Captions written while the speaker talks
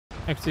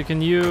Actually,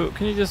 can you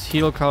just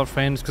heal Karl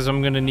Franz? Because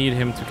I'm gonna need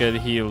him to get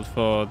healed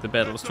for the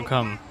battles to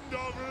come.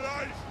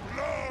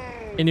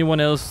 Anyone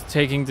else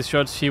taking the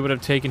shots he would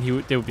have taken,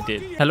 they would be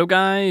dead. Hello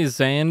guys,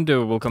 and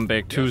welcome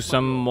back to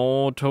some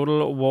more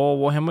Total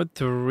War Warhammer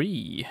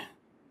 3.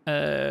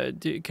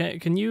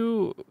 Can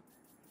you...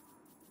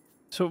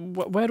 So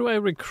where do I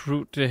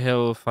recruit the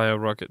Hellfire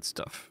rocket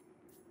stuff?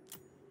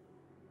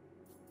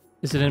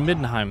 Is it in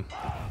Middenheim?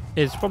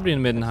 It's probably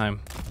in Middenheim.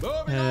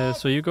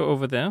 So you go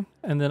over there,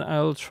 and then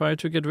I'll try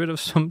to get rid of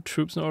some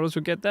troops in order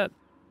to get that.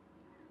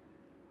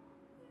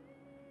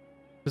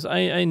 Because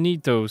I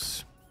need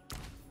those.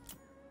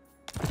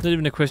 It's not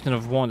even a question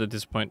of want at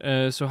this point.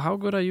 So how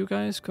good are you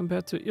guys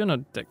compared to... You're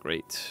not that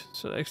great.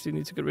 So I actually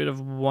need to get rid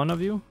of one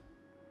of you.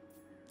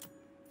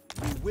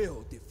 We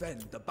will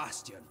defend the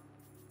bastion.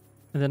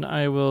 And then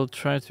I will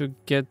try to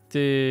get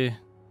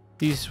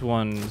these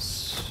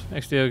ones.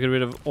 Actually, I'll get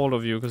rid of all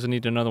of you because I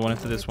need another one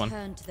after this one.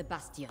 To the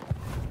bastion.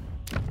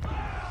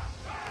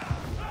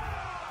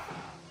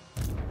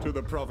 To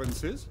the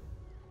provinces.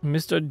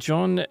 Mr.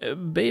 John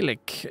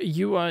Balick,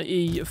 you are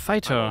a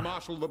fighter.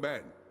 Marshal the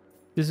men.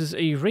 This is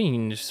a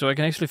range, so I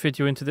can actually fit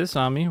you into this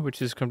army,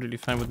 which is completely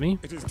fine with me.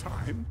 It is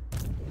time.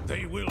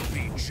 They will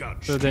be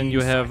judged. So then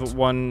you have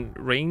one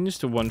range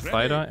to one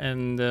fighter,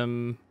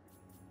 and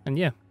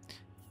yeah.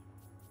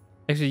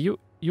 Actually,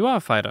 you are a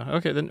fighter.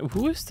 Okay, then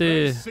who is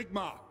the...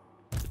 Sigmar.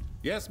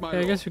 Yes, my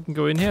I guess you can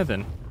go in here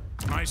then.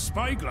 My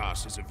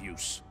spyglass is of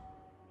use.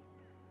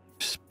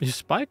 Your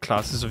spy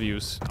class is of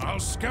use. I'll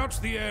scout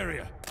the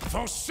area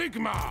for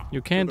Sigmar.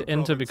 You can't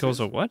enter because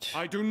of what?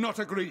 I do not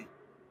agree.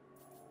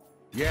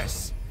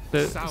 Yes.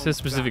 Is there a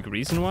specific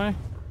reason why?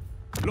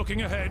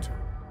 Looking ahead.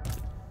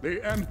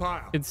 The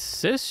Empire. It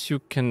says you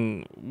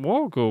can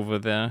walk over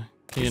there.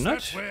 Can you Is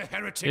not? that where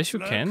heretics Yes, you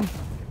lurk? can.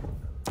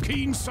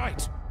 Keen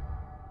sight.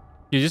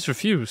 You just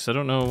refuse. I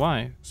don't know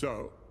why.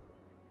 So,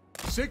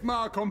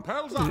 Sigmar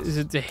compels us. Is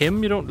it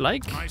him you don't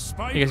like? My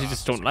I guess you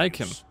just don't like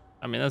him.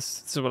 I mean,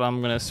 that's what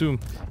I'm gonna assume.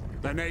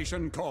 The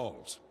nation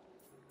calls.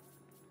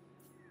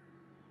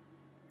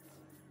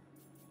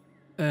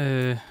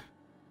 We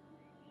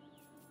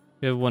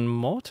have one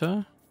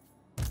mortar.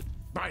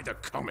 By the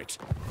comet.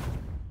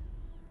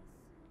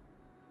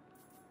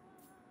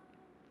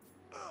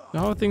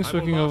 How are things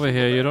looking over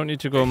here? You don't need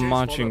to go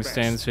marching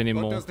stance What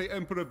anymore. does the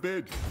Emperor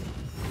bid?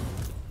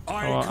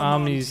 Our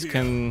armies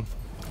can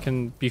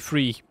be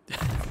free.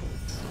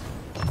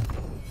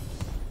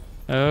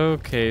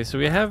 Okay, so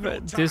we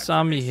have this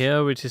army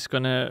here, which is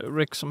gonna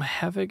wreak some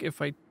havoc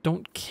if I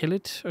don't kill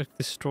it or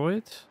destroy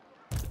it.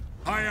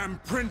 I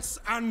am Prince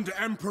and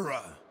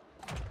Emperor.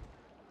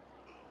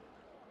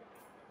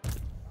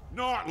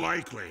 Not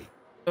likely.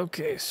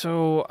 Okay,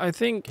 so I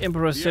think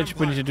Emperor said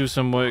we need to do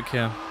some work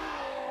here.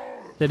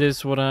 That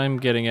is what I'm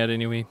getting at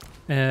anyway.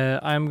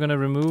 I'm gonna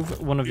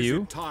remove one of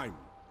you. Time.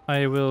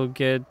 I will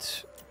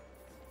get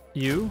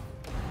you.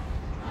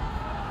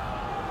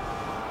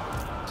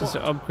 Since I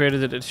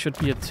upgraded it, it should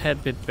be a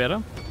tad bit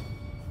better.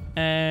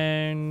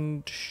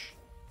 And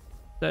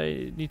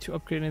I need to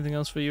upgrade anything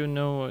else for you?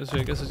 No, so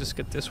I guess I'll just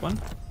get this one.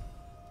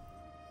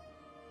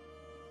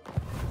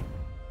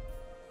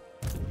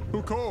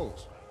 Who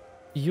calls?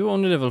 You're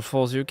only level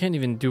 4, so you can't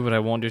even do what I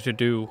want you to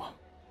do.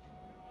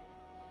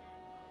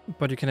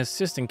 But you can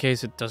assist in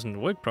case it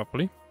doesn't work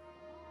properly,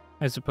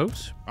 I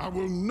suppose. I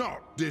will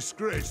not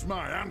disgrace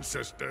my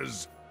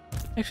ancestors.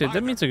 Actually,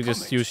 that means I can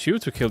just use you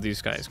to kill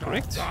these guys,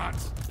 correct? That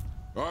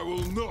I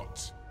will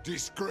not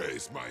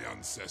disgrace my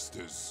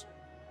ancestors.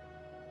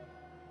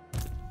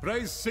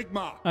 Praise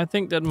Sigmar. I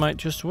think that might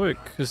just work,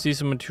 because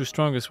these are my two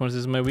strongest ones. This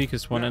is my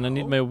weakest one, and I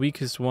need my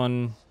weakest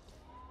one.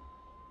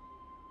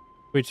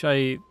 Which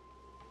I...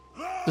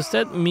 Does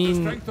that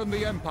mean... Strengthen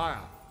the Empire.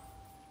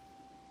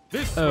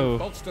 This Oh, will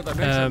bolster the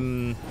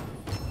nation.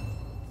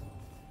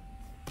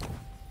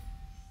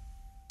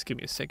 Just give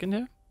me a second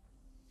here.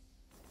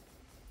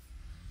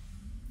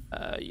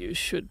 You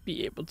should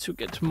be able to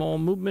get more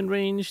movement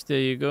range. There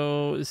you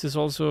go. This is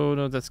also...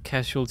 No, that's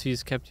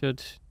casualties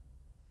captured.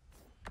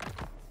 I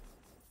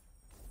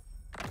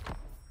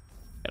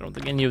don't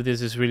think any of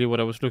this is really what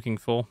I was looking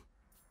for.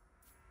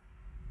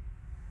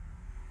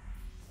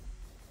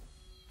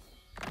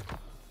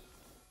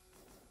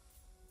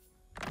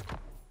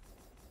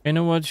 You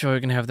know what? Sure,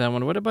 you can have that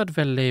one. What about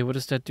valet? What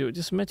does that do?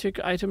 Just magic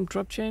item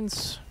drop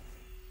chains?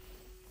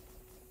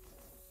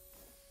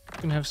 You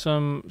can have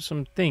some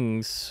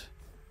things.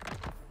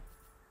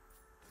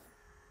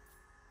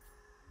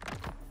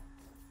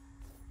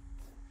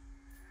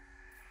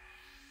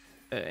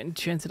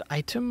 Enchanted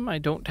item? I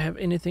don't have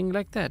anything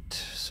like that.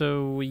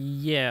 So,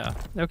 yeah.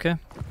 Okay.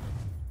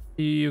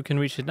 You can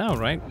reach it now,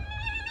 right?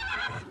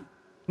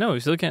 No, you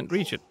still can't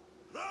reach it.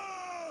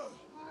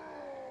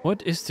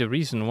 What is the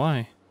reason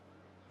why?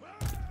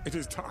 It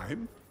is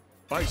time.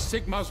 By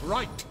Sigmar's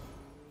right.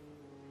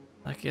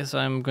 I guess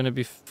I'm gonna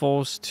be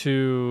forced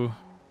to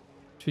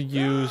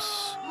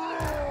use...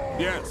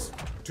 Yes,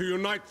 to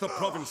unite the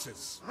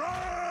provinces.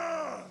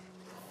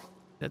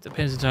 That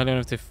depends entirely on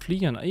if they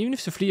flee or not. Even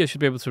if they flee, I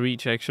should be able to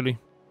reach, actually.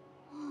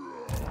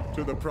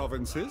 To the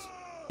provinces.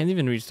 Can't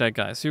even reach that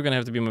guy, so you're gonna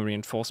have to be my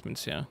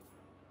reinforcements here.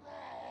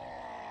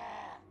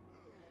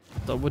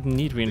 So I wouldn't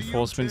need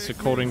reinforcements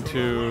according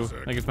to,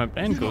 like, if my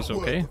plan goes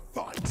okay.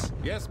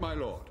 Yes, my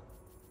lord.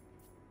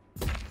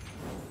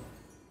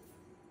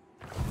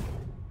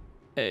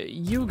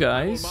 You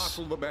guys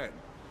Marshal the men.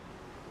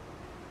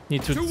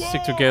 need to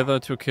stick together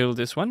to kill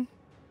this one.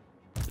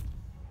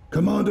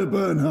 Commander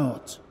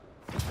Bernhardt.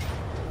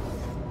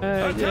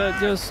 Yeah,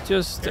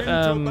 just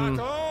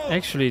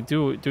actually,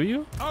 do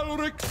you?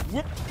 Ulrich's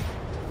whoop.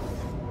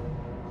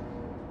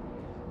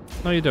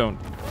 No, you don't.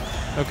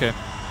 Okay.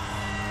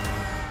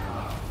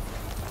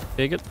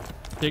 Take it.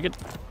 Take it.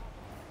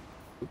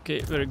 Okay,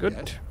 very good.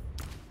 Yes.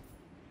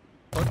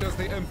 What does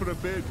the Emperor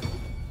bid?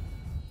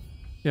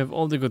 You have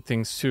all the good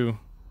things too.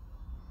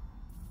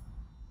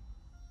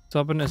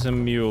 Stubborn as a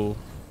mule.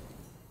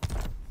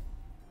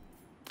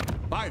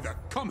 By the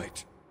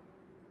comet.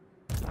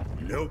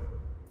 Nope.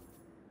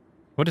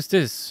 What is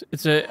this?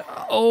 It's a...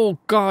 Oh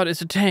god,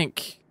 it's a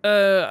tank.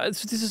 So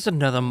this is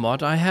another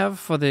mod I have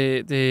for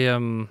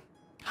the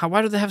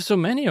why do they have so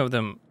many of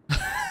them?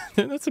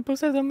 They're not supposed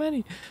to have that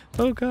many.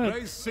 Oh god.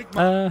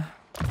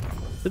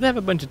 Do they have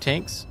a bunch of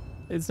tanks?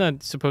 It's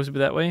not supposed to be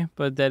that way,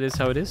 but that is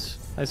how it is,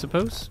 I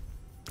suppose.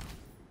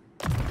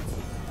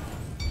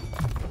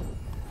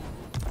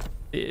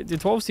 The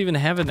dwarves even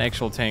have an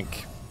actual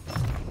tank.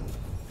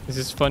 This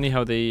is funny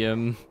how they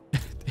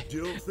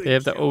they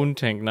have their own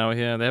tank now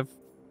here. They have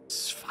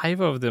 5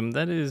 of them.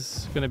 That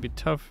is gonna be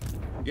tough.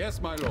 Yes,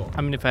 my lord.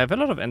 I mean, if I have a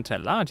lot of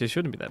anti-large, it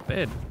shouldn't be that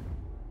bad.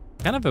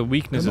 Kind of a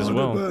weakness as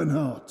well.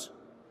 Bernhardt.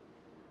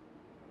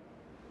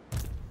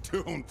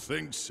 Don't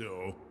think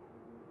so.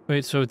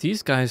 Wait, so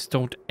these guys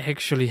don't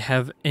actually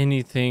have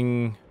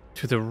anything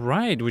to the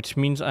right, which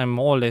means I'm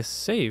more or less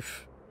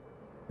safe.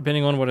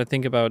 Depending on what I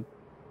think about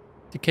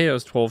the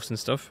Chaos Dwarves and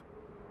stuff.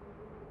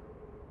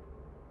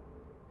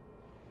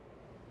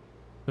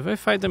 If I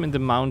fight them in the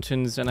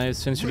mountains and I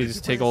essentially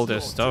just take all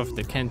their stuff,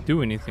 they can't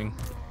do anything.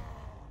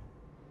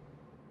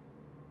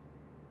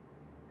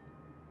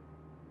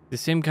 The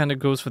same kind of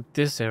goes for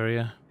this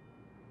area.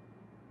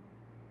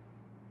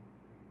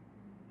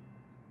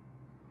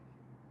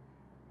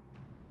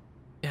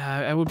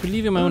 Yeah, I would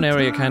believe in my own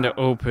area kind of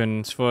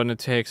opens for an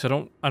attack,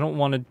 so I don't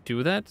want to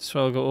do that. So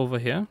I'll go over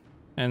here,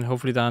 and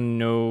hopefully there are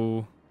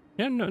no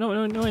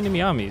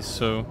enemy armies.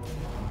 So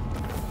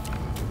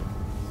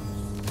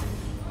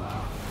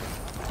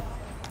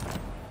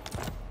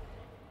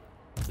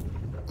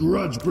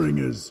Grudge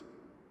bringers.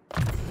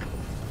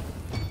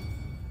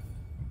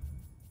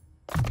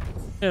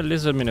 yeah,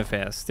 lizardmen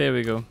affairs. There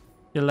we go.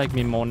 You like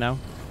me more now.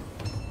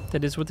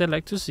 That is what they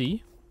like to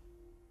see.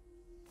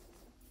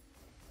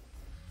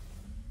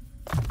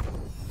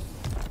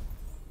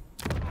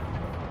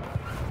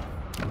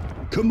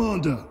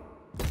 Commander.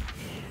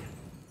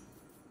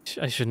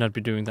 I should not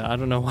be doing that. I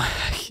don't know why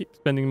I keep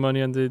spending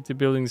money on the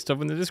building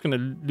stuff, and they're just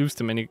gonna lose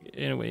them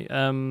anyway.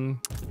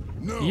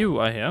 No, You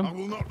are here. I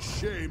will not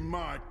shame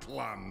my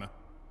clan.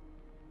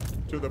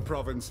 To the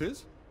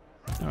provinces.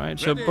 All right,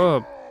 so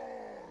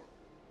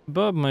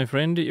Bob, my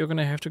friend, you're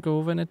gonna have to go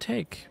over and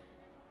attack.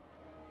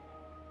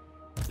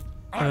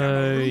 I am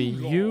a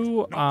rune lord,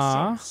 You not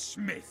are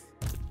some smith.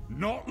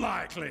 Not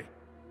likely.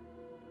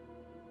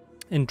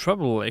 in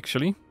trouble,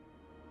 actually.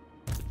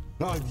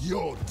 Have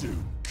your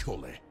doom,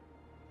 Cully.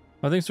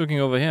 I think looking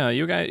over here.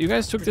 You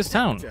guys took this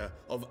town.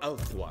 Of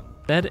Elfwan.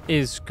 That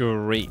is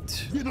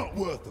great. You're not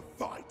worth a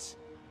fight.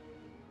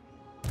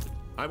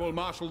 I will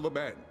marshal the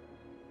men.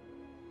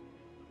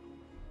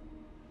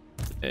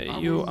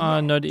 You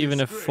are not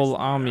even a full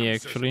army,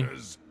 actually.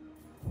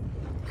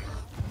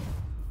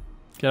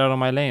 Get out of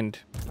my land.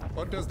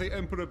 What does the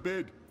Emperor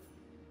bid?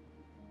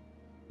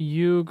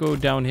 You go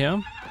down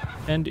here,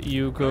 and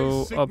you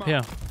go up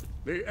here.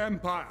 The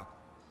Empire.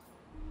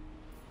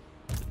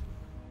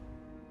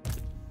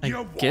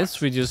 I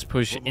guess we just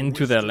push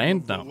into their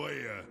land now.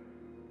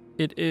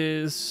 It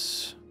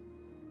is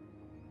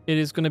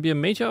going to be a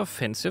major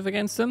offensive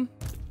against them,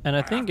 and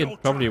I think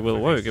it probably will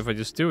work if I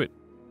just do it.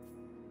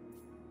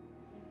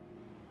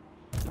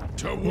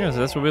 Yeah, so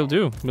that's what we'll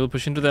do. We'll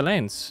push into their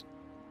lands.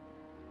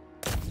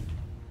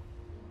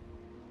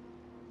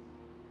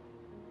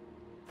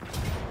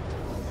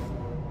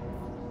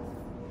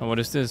 And what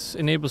is this?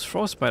 Enables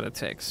frostbite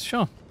attacks.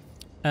 Sure.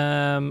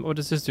 What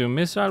does this do?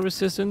 Missile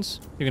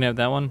resistance? You can have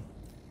that one.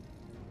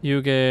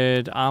 You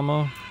get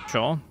armor.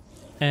 Sure.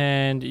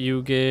 And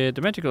you get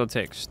the magical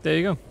attacks. There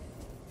you go.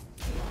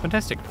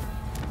 Fantastic.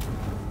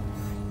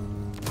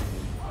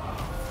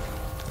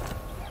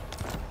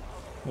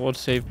 Ward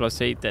save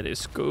 +8. That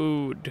is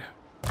good.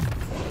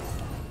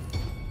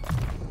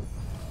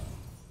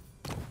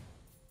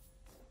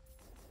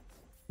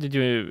 Did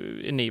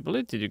you enable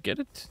it? Did you get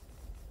it?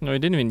 No, you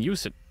didn't even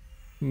use it.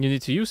 You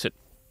need to use it.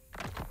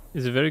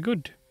 Is it very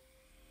good?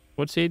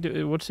 Ward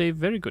save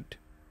very good.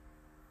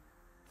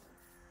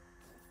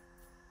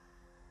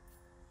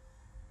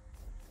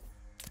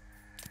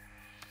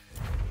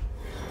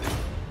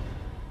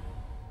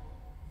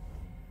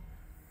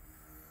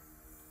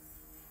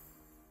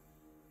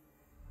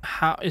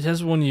 How it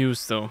has one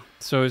use though,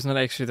 so it's not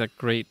actually that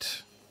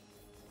great.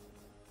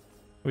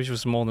 I wish it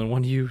was more than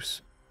one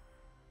use.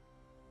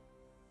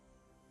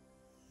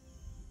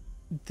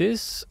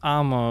 This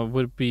armor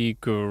would be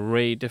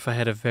great if I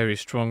had a very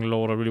strong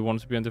lord. I really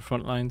wanted to be on the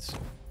front lines.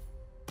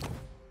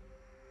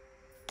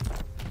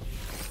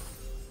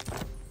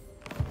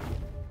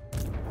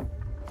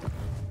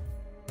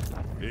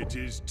 It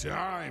is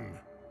time.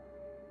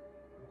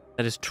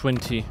 That is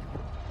 20.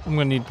 I'm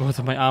gonna need both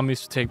of my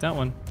armies to take that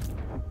one.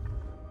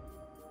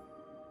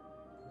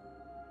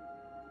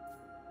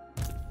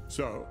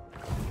 So,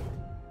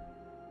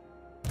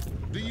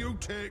 Do you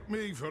take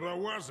me for a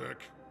wazzock?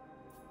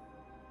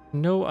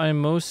 No, I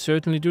most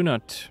certainly do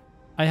not.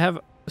 I have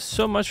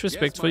so much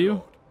respect for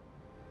you.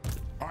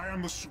 I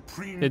am the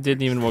supreme. They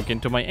didn't even walk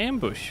into my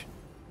ambush.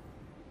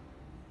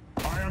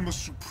 I am the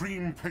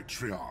supreme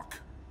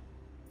patriarch.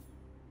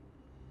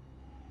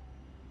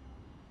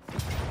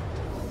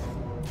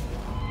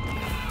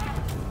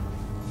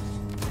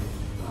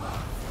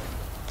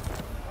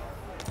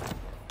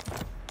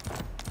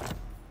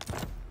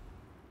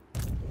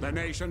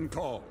 the nation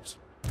calls.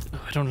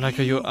 Oh, I don't like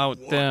how you're out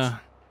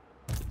there.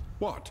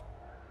 What?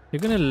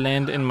 You're gonna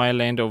land in my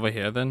land over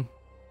here then?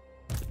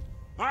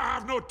 I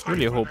have no time.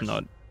 Really for hope this.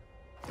 not.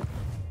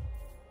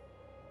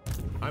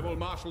 I will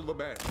marshal the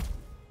band.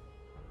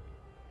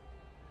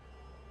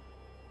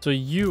 So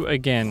you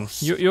again.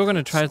 You're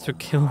gonna try to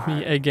kill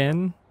me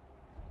again?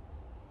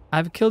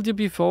 I've killed you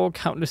before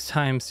countless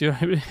times. You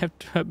really have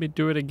to help me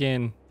do it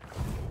again.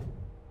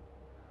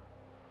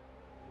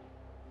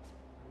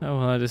 Oh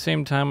well, at the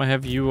same time I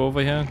have you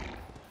over here.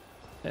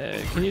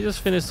 Can you just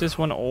finish this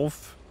one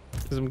off?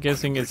 Because I'm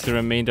guessing it's the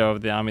remainder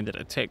of the army that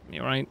attacked me,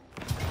 right?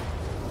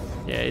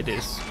 Yeah, it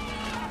is.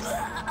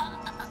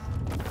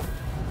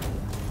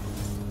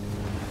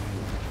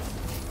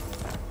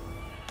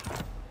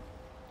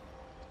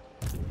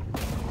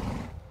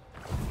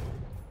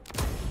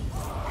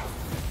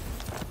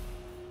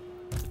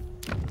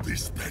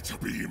 This better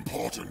be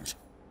important.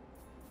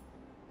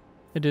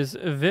 It is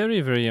very,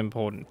 very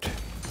important.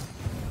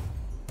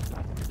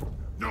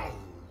 No.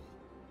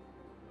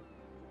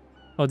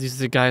 Oh, these are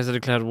the guys I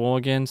declared war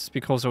against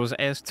because I was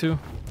asked to?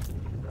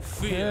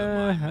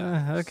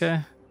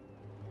 Okay.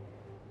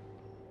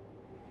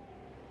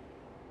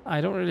 I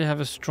don't really have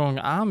a strong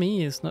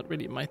army. It's not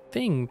really my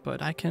thing,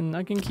 but I can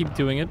keep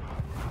doing it.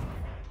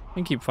 I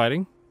can keep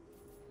fighting.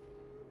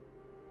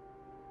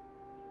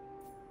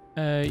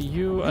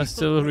 You are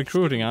still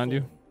recruiting, aren't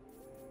you?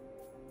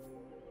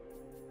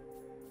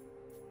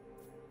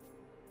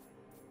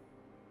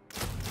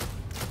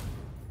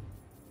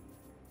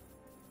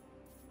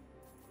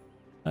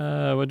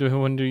 What do I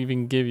want to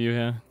even give you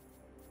here?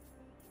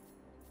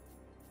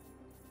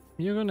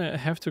 You're gonna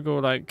have to go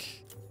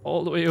like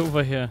all the way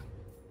over here.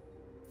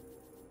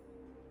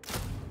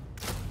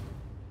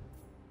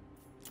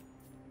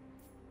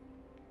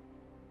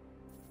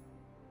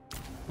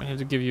 I have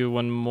to give you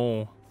one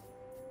more.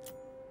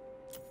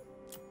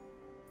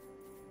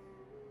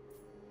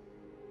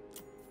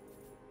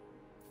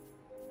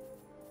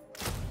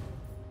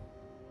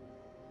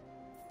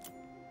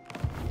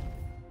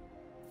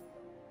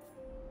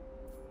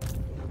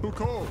 Who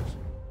calls?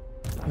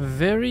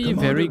 Very,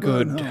 Commander very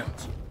good.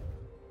 Bernhardt.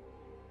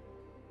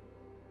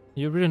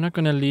 You're really not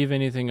gonna leave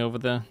anything over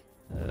there.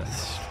 It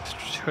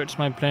hurts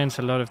my plans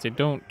a lot if they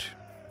don't.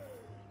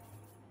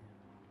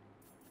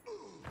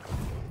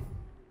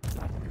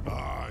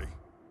 Aye.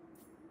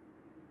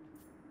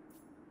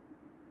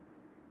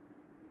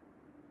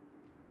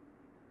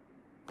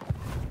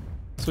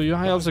 So you're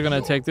also gonna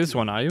attack this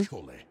one, are you?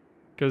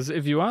 Because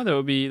if you are, that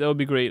would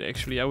be great.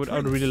 Actually, I would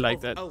really like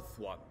that.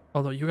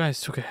 Although you guys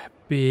took a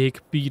big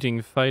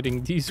beating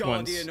fighting these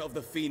Guardian ones. of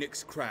the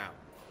Phoenix Crown.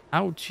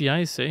 Ouchie,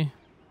 I say.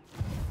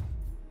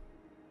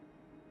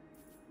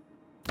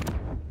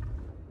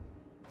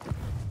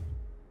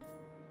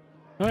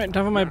 Alright,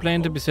 time for my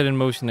plan to be set in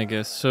motion, I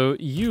guess. So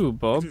you,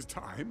 Bob, It is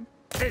time.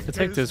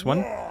 attack this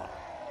one.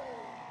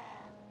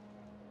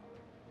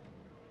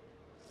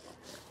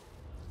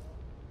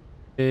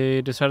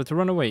 They decided to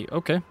run away.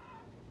 Okay.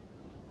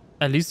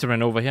 At least they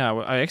ran over here.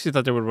 I actually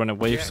thought they would run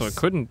away so I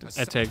couldn't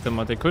attack them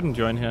or they couldn't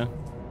join here.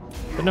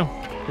 But no,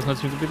 does not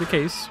seem to be the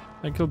case.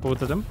 I killed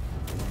both of them.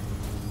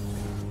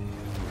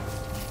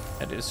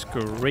 That is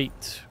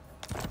great.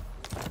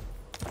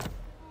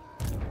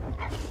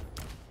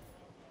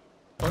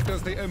 What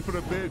does the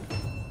Emperor bid?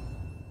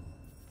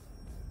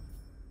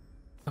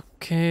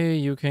 Okay,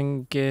 you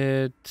can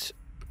get...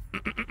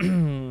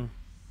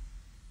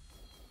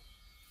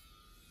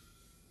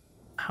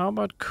 How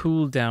about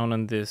cooldown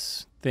on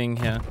this thing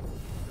here?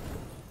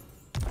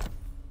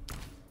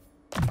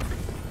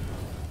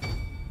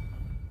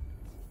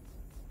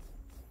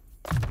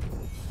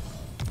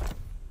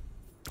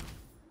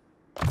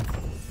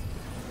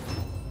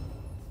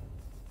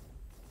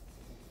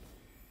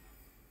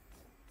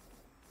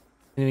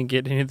 Didn't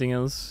get anything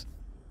else.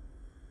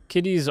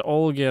 Kitties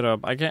all get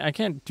up. I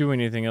can't do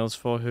anything else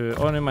for her.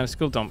 Oh, no, my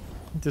skill dump.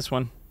 This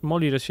one. More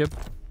leadership.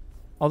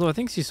 Although I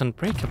think she's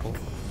unbreakable.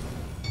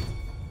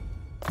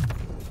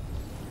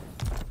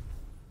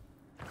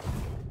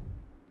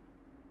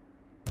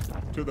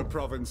 To the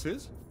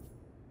provinces?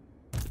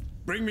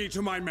 Bring me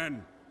to my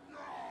men.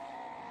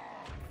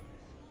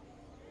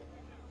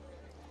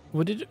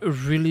 Would it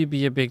really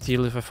be a big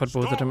deal if I fought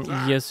both of them?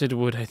 Yes, it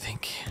would, I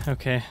think.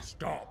 Okay.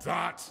 Stop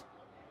that!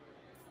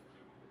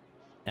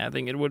 Yeah, I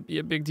think it would be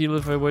a big deal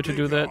if I were to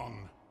do that.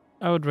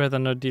 I would rather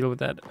not deal with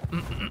that.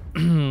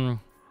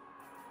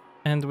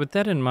 And with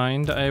that in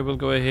mind, I will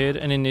go ahead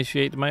and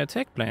initiate my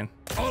attack plan.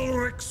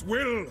 Ulrich's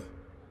will!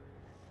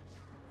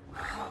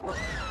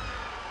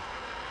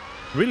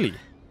 Really?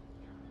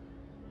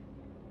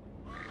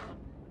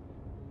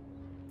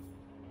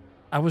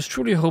 I was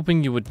truly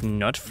hoping you would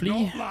not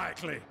flee. Not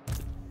likely.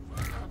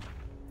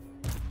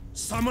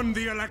 Summon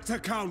the Elector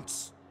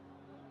Counts.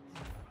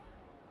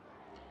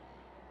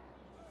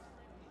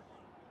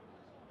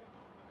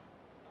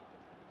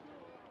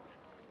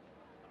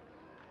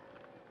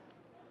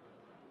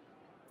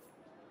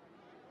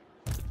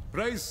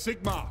 Praise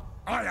Sigmar.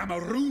 I am a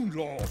rune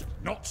lord,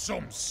 not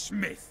some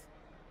smith.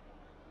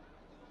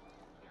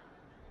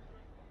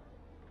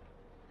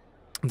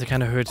 That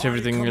kind of hurts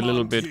everything a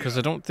little bit, because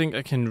I don't think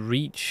I can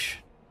reach.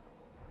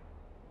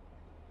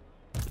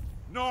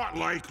 Not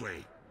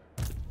likely.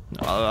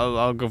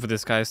 I'll go for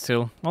this guy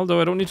still. Although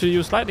I don't need to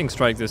use Lightning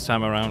Strike this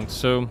time around,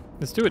 so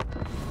let's do it.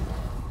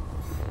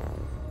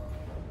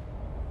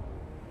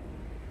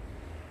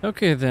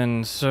 Okay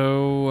then,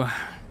 so...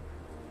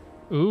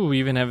 Ooh, we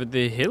even have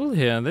the hill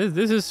here.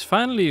 This is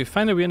finally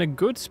we're in a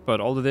good spot.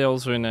 Although they're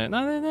also in a...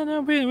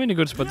 No, we're in a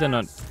good spot, they're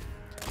not.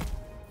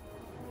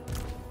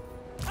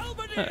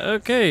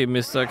 Okay,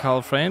 Mr.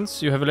 Karl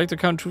Franz, you have Elector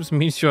Count troops,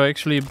 means you're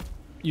actually...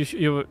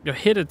 your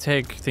hit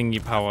attack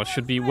thingy power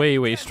should be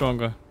way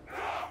stronger.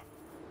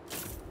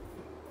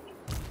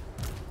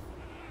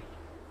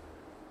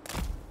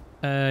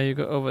 You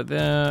go over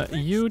there.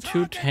 You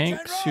two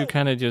tanks, you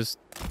kind of just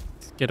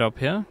get up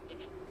here.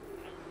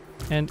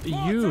 And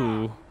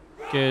you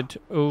get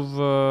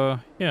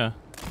over here.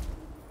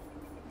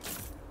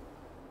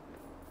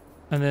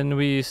 And then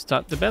we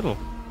start the battle.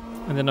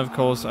 And then of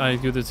course I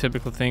do the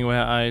typical thing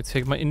where I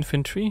take my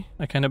infantry,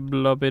 I kind of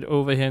blob it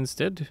over here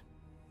instead.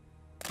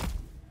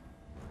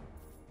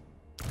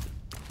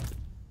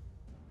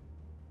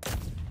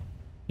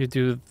 You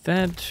do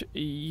that,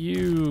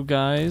 you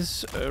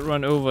guys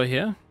run over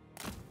here.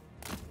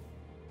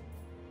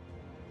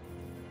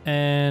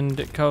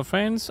 And Karl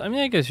Franz, I mean,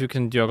 I guess you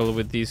can juggle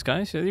with these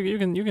guys. You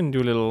can do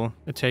a little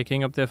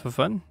attacking up there for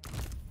fun.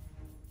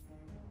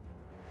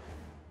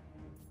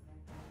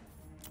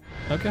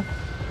 Okay.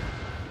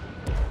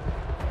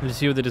 Let's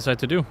see what they decide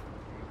to do.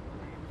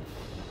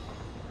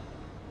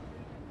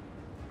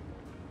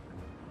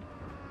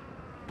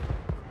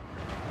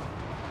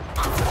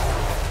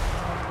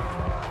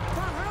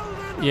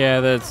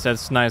 Yeah,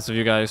 that's nice of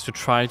you guys to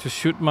try to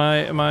shoot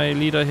my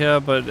leader here,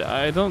 but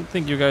I don't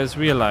think you guys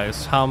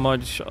realize how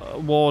much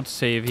ward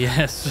save he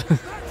has.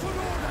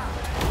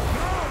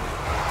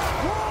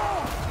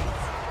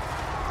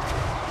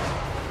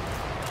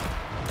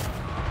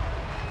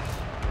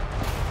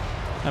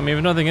 I mean,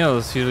 if nothing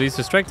else, he's at least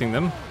distracting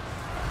them.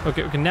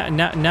 Okay,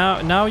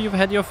 now you've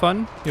had your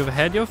fun. You've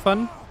had your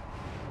fun.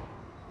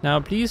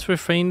 Now please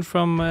refrain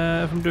from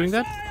doing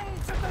that.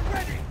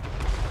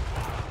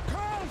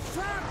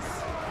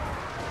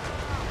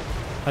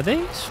 Are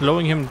they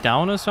slowing him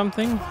down or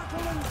something?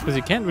 Because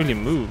he can't really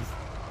move.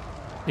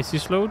 Is he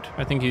slowed?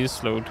 I think he is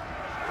slowed.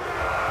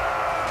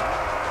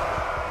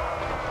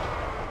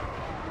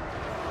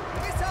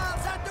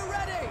 Missiles at the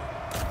ready!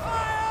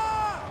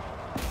 Fire!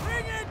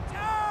 Bring it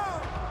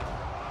down!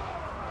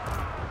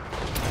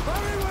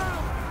 Very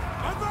well!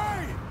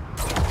 Obey!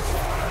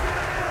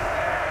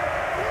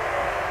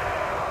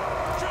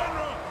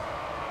 General!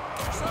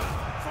 Sir,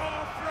 for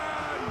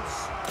France!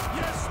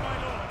 Yes, my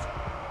lord!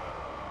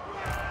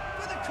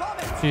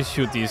 Please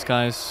shoot these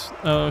guys.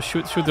 Oh,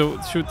 shoot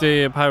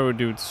the pyro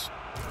dudes.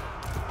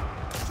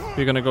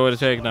 We're gonna go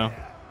attack now.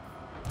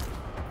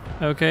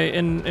 Okay,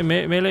 in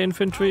melee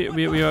infantry,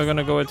 we are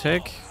gonna go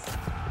attack.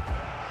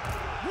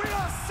 We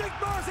are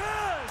Sigmar's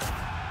heirs!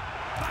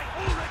 By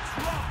Ulrich's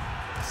wrath,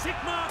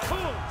 Sigmar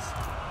calls!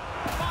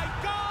 By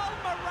Karl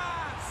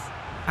Maraz!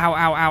 Ow,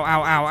 ow, ow,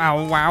 ow, ow,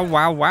 ow, wow,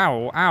 wow,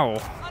 wow, ow.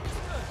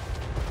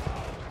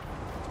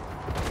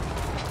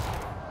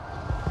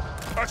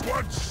 At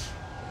once!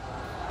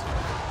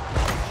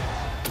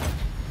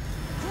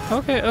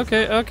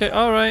 Okay,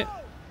 all right.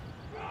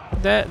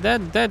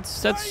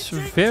 That's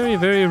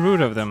very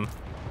rude of them.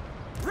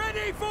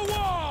 Ready for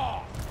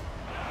war!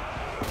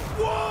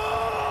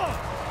 War!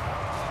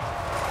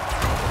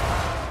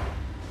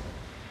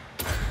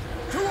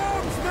 To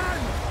arms, men!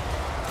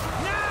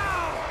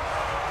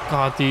 Now!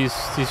 God, these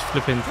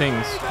flipping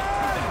things.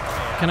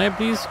 Can I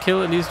please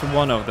kill at least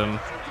one of them?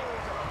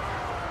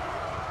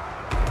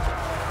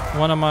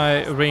 One of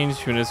my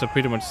ranged units are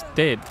pretty much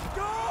dead.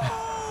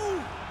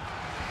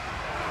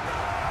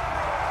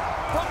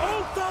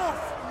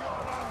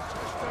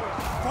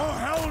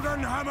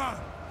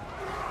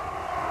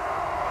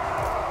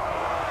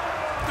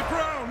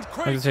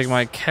 I have to take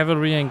my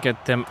cavalry and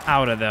get them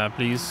out of there,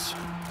 please.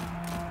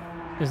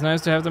 It's nice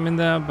to have them in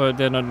there, but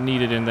they're not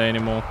needed in there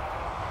anymore.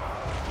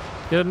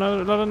 Did a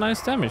lot of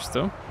nice damage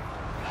though.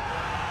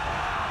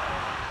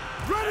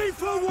 Ready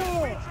for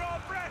war!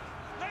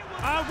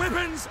 Our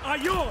weapons are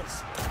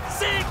yours!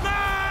 Sigma!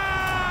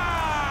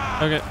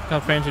 Okay, Karl,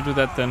 Franz, you do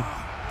that then.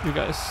 You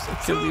guys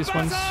kill these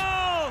ones.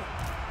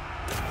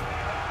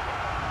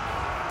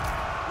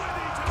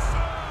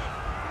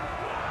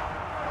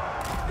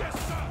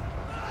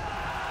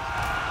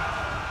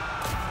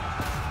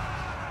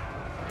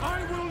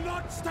 I will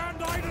not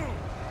stand idle!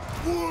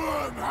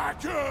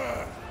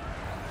 Wormhacker!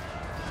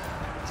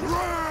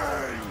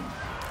 Drain!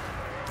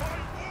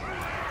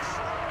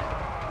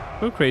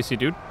 Go crazy,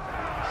 dude.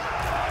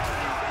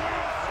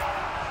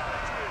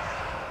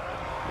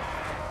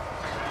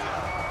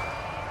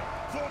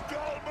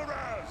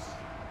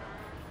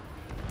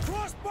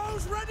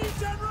 Crossbows ready,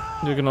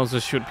 General! You can also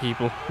shoot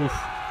people. Oof.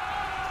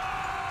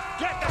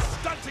 Get the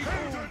stunting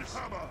fools!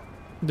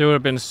 They would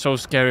have been so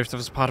scary if that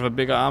was part of a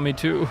bigger army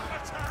too.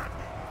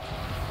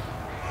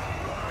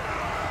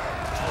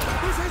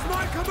 This is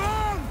my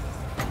command!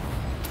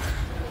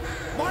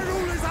 My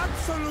rule is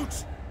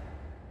absolute!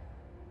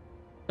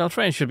 Karl,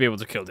 Franz should be able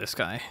to kill this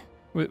guy.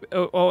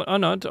 Or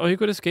not. Or he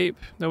could escape.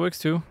 That works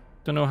too.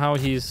 Don't know how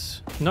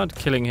he's not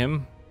killing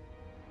him.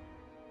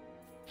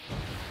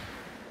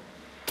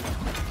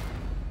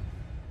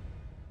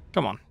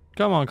 Come on.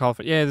 Come on, Karl.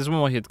 Yeah, there's one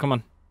more hit. Come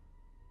on.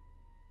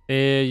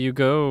 There you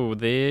go.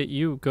 There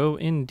you go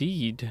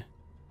indeed.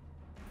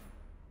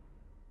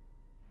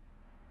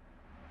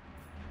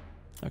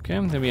 Okay,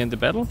 then we end the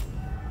battle.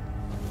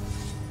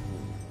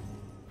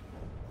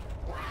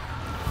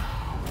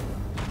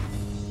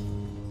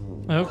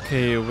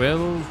 Okay,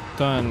 well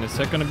done. Is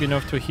that gonna be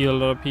enough to heal a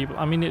lot of people?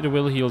 I mean, it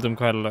will heal them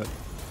quite a lot.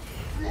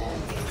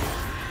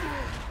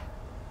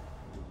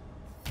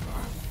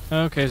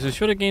 Okay, so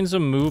should have gained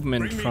some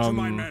movement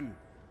from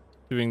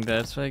doing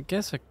that. So I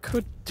guess I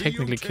could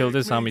technically kill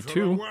this army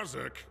too.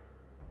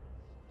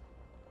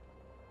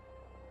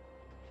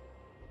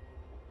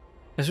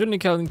 I certainly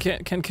can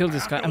kill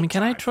this guy. I mean,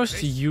 can I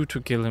trust you to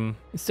kill him?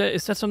 Is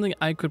that something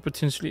I could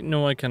potentially...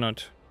 No, I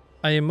cannot.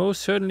 I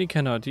most certainly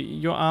cannot.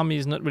 Your army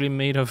is not really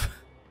made of...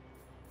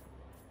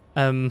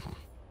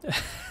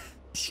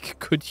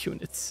 good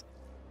units.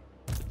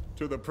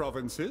 To the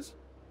provinces?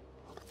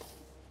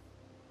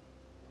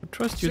 I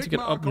trust you to get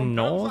up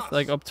north,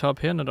 like up top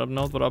here, not up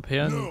north, but up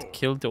here, and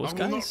kill those I will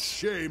not guys.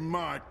 shame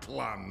my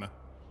clan.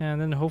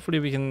 And then hopefully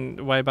we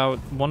can wipe out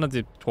one of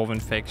the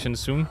dwarven factions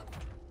soon.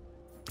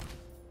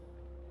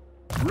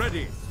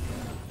 Ready!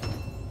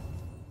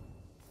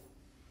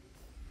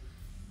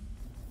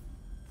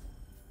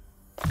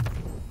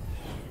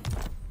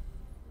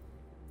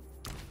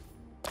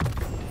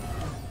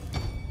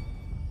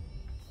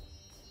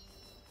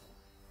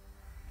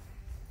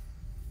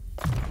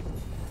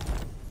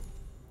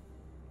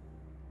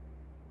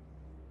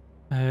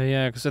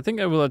 Yeah, because I think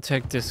I will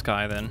attack this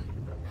guy then.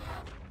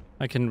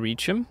 I can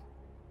reach him.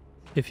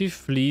 If he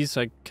flees,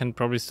 I can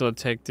probably still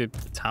attack the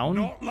town.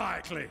 Not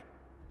likely.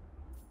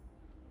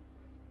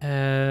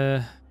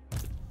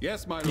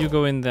 Yes, my lord. You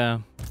go in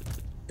there.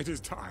 It is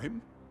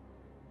time.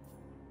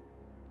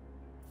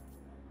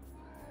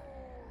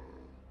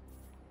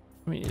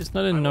 I mean, it's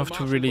not enough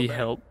to really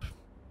help.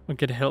 Or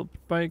get help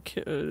by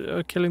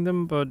killing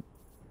them, but...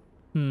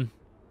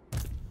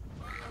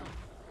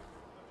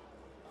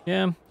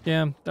 Yeah,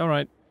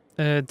 alright.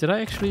 Did I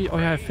actually... Oh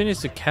yeah, I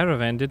finished the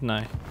caravan, didn't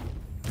I?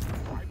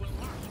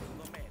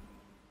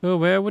 Oh,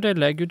 where would I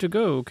like you to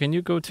go? Can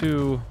you go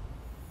to...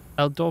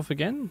 Altdorf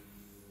again?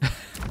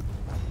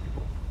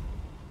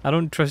 I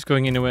don't trust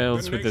going anywhere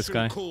else with this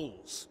guy.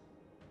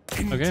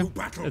 Okay,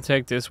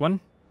 attack this one.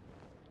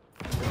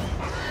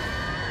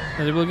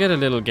 And it will get a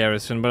little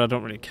garrison, but I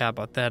don't really care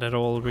about that at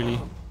all, really.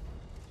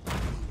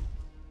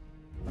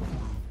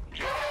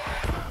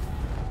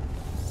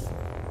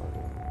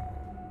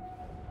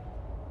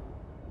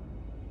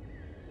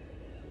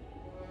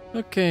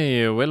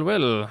 Okay,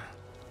 well.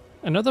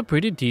 Another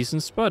pretty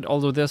decent spot,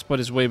 although their spot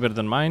is way better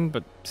than mine,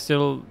 but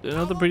still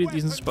another pretty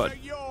decent spot.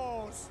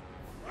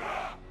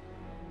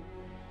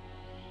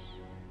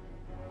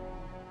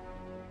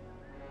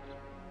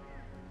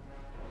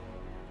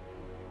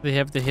 They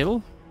have the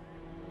hill.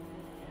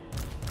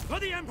 For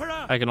the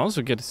Emperor! I can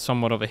also get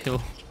somewhat of a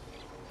hill.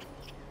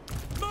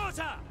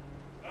 Mortar!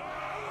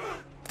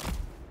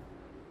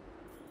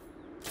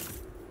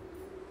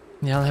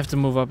 Yeah, I'll have to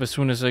move up as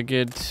soon as I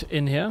get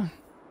in here.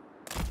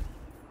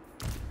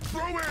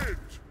 Throw it!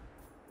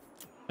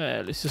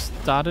 Let's just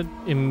start it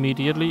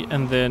immediately,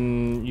 and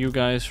then you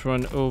guys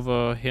run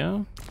over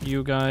here.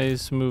 You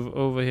guys move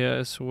over here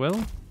as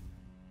well.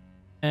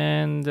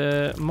 And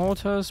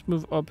mortars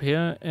move up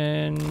here,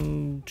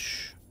 and...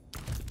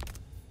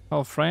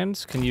 Oh,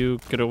 Franz, can you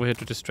get over here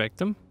to distract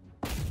them?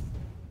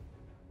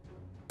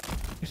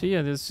 Actually,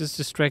 yeah, let's just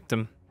distract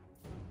them.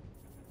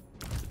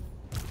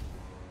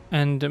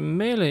 And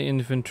melee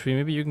infantry,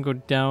 maybe you can go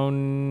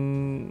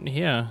down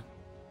here.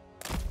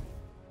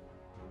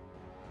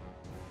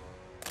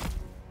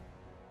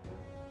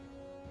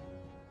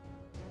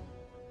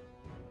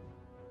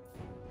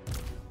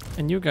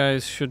 And you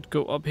guys should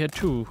go up here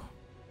too.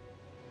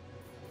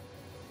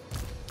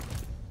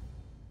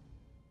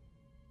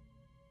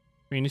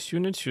 Greenish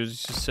units should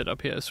just set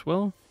up here as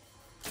well.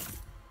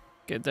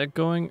 Get that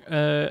going.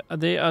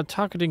 They are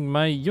targeting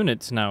my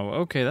units now.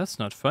 Okay, that's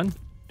not fun.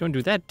 Don't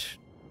do that.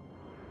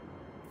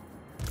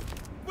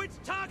 Which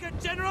target,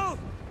 General?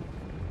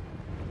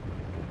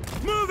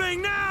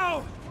 Moving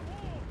now!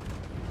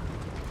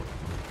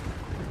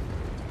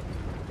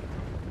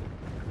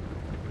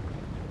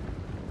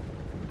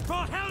 For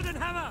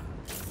Heldenhammer!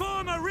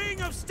 Form a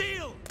ring of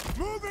steel!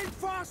 Moving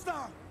faster!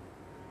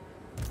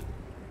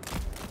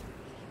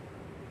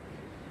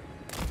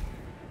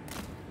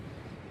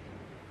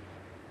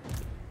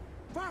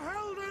 For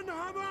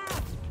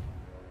Heldenhammer!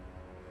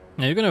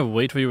 Are you gonna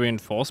wait for your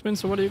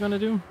reinforcements, or what are you gonna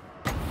do?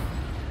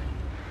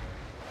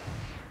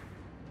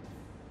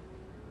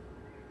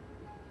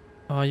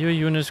 Your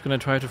unit's gonna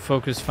try to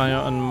focus fire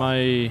on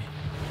my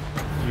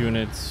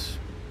units.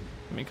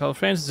 I mean, Karl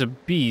Franz is a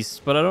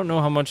beast, but I don't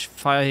know how much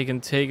fire he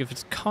can take if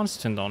it's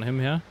constant on him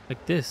here,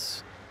 like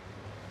this.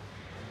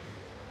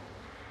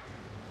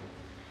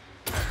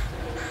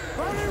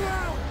 Very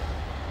well!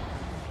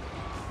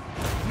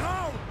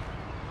 No!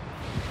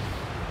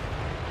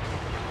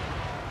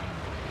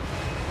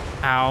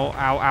 Ow,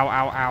 ow, ow,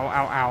 ow, ow,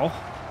 ow, ow.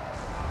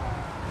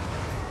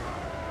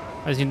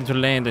 I just need to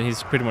land and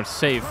he's pretty much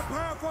safe.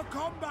 Prepare for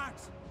combat!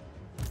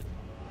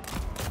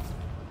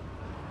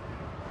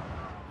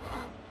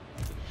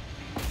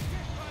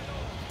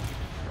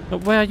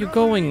 But where are you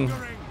going?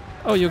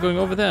 Oh, you're going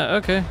over there.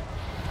 Okay.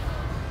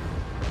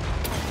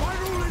 My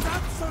rule is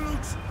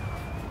absolute!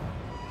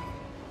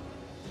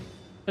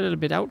 A little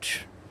bit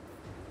ouch.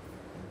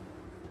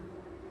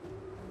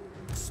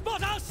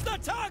 Spot us the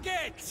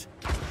target!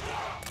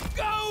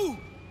 Go!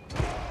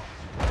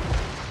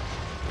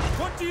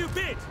 What do you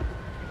bid?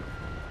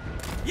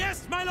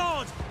 Yes, my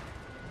lord!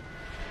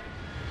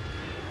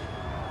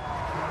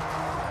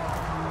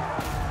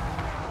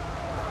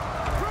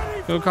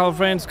 Go, Karl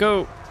Franz,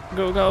 go!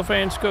 Go, Karl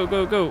Franz, go,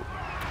 go, go!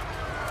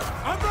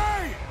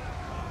 Obey!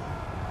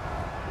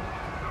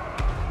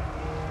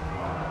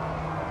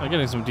 I'm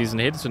getting some decent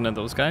hits on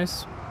those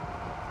guys.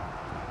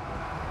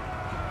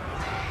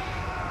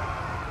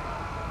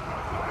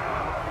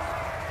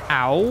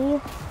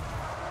 Ow!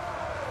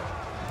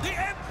 The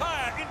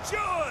Empire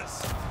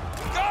endures!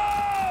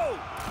 Go!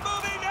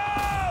 Moving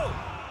now!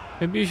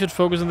 Maybe you should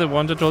focus on the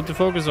ones I told to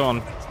focus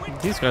on.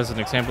 These guys, as an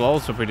example, are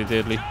also pretty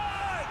deadly.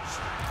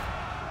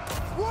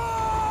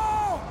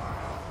 War!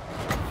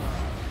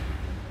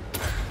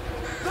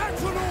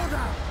 That's an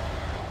order!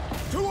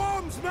 To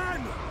arms,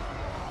 men!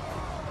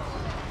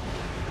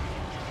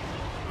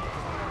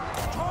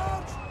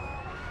 Charge!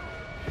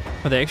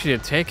 Are they actually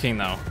attacking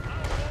now?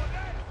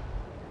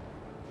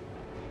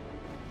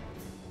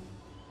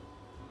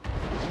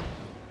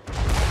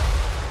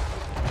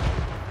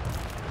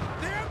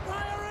 The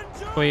Empire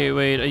endures! Wait,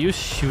 wait, are you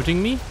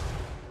shooting me?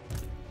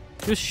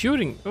 You're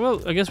shooting.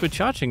 Well, I guess we're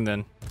charging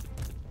then.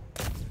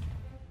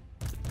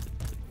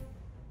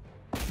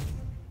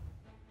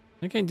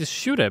 You can't just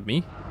shoot at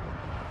me.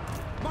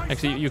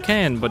 Actually, you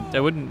can, but I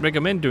wouldn't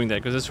recommend doing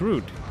that because it's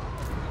rude.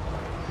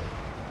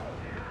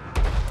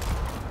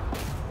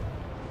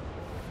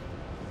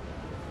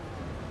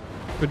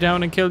 Go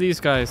down and kill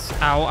these guys.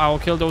 Ow, ow,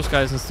 kill those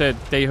guys instead.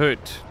 They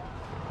hurt.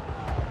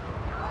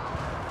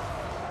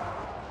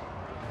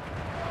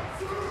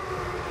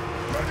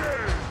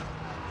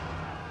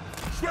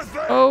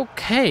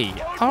 Okay,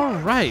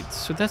 alright.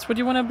 So that's what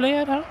you want to play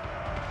at, huh?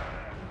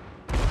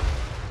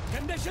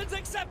 Conditions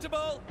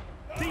acceptable!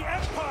 The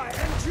Empire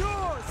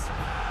endures!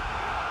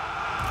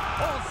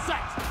 All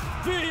set!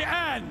 The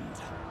end!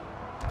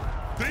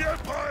 The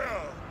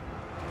Empire!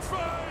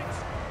 Fight!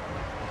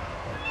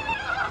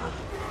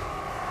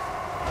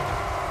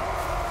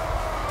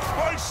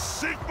 By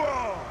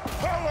Sigma!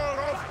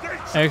 Power of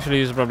nature! Actually,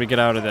 you should probably get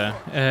out of there.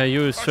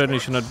 You certainly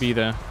should not be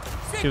there.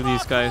 Kill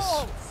these guys.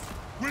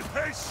 With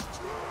haste!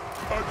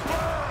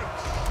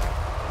 Advance!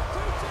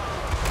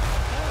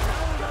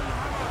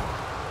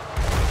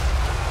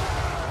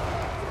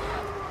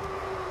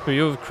 Do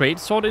you have great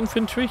sword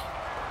infantry?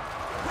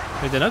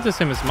 Wait, they're not the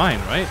same as mine,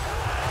 right?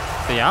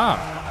 They are.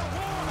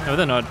 No,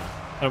 they're not.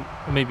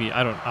 Maybe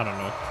I don't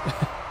know.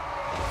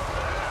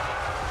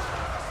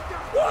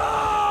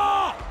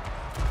 War!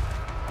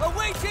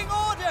 Awaiting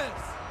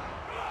orders!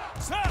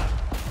 Sir!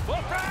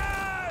 For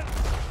France!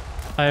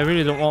 I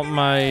really don't want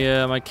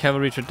my my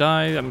cavalry to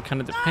die. I'm kind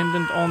of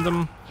dependent on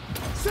them.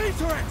 See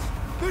to it!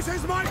 This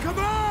is my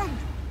command!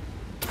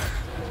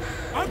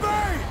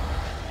 Obey!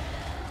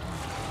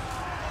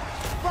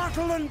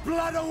 Battle and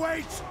blood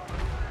await!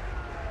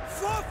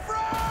 For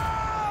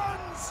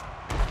France!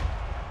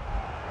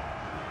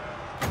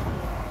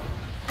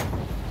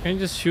 Can you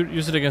just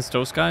use it against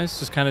those guys?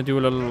 Just kind of do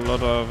a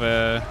lot of.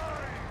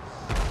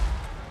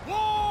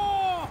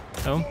 War!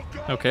 Oh,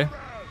 okay.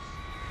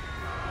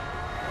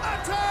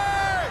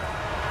 Attack!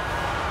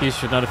 These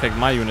should not affect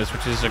my units,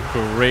 which is a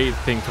great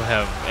thing to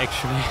have,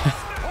 actually.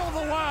 All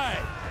the way!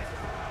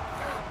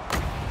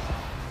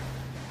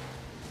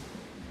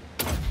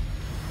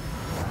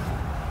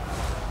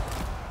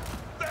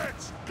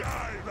 Let's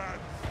guide that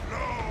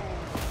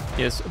flow!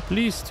 Yes,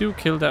 please do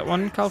kill that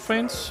one,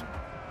 Franz.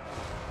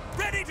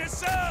 Ready to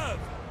serve!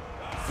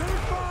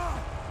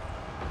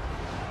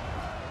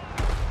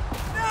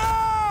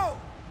 No!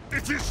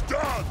 It is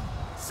done!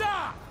 Sir!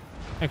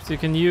 Actually,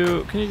 can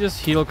you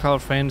just heal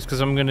Franz, because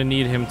I'm gonna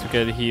need him to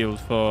get healed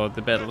for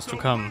the battles to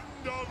come.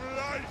 Wind of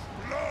life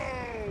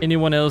blow!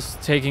 Anyone else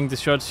taking the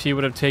shots he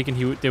would have taken,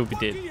 they would be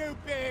dead. You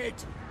bid!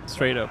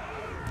 Straight up.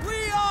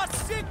 We are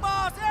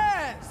Sigmar's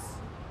heirs!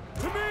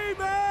 To me,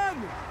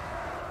 men!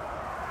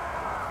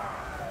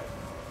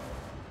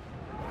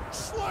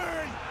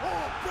 Slay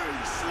or be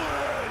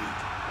slayed!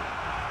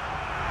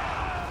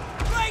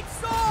 Great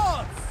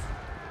swords!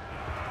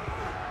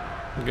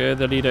 Okay,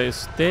 the leader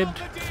is dead.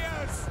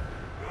 Bombardiers!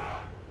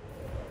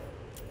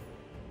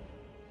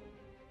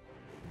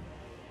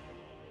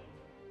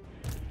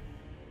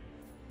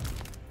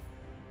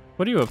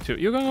 What are you up to?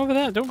 You're going over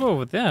there? Don't go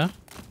over there.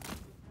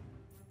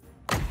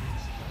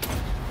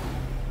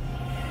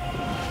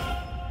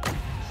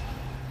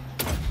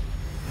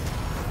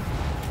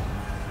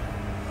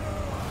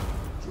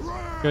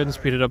 Go ahead and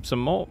speed it up some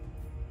more.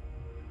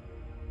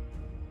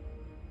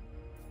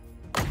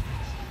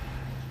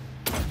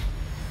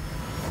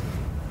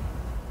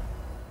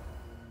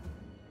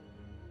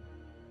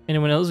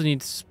 Anyone else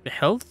needs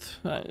health?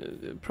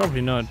 Probably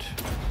not.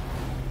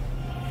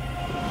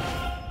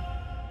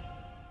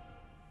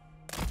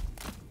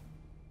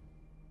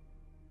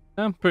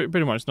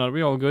 Pretty much not.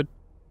 We all good.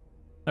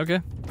 Okay.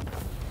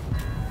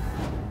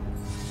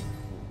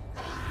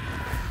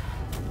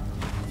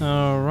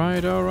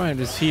 Alright.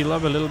 Let's heal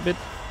up a little bit.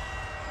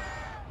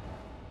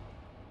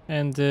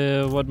 And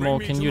what more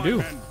can you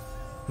do?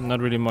 Not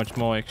really much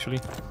more,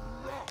 actually.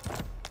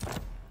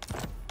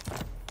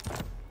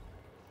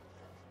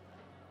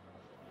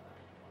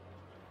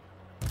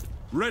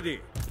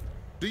 Ready.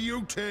 Do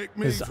you take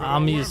me His for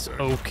army a is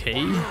wizard?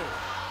 okay.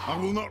 I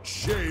will not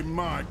shame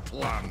my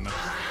clan.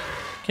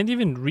 Can't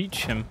even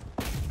reach him.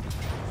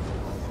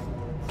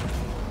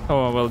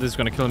 Oh, well, this is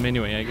gonna kill him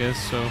anyway, I guess,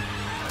 so...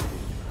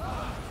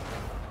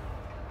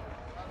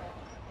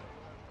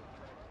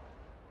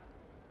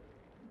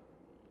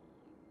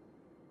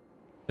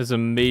 There's a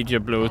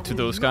major blow to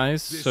those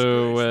guys,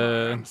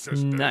 so,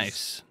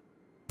 nice.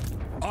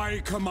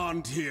 I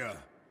command here.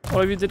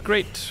 All of you did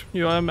great.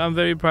 I'm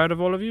very proud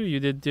of all of you. You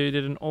did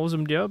an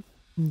awesome job.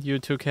 You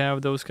took care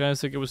of those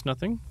guys like it was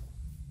nothing.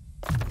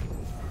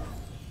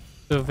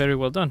 So, very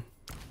well done.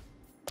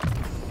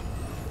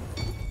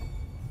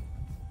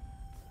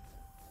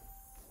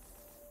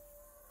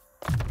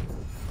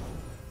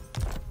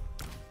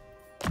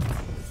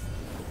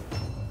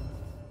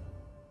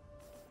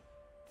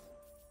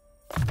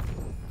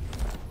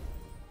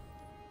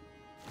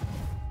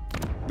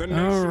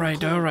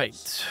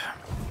 Alright.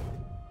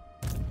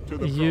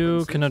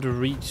 You cannot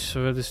reach,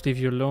 so I'll just leave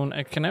you alone.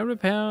 Can I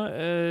repair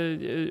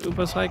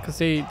Ubersreich? Because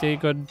they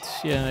got...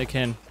 Yeah, I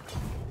can.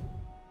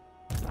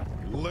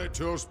 Let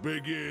us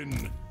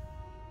begin.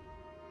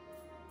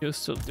 You're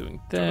still doing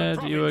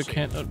that. You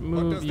cannot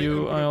move.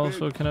 I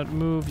also cannot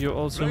move. You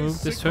also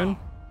move this turn.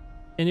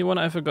 Anyone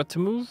I forgot to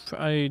move?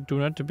 I do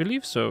not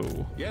believe so.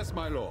 Yes,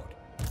 my lord.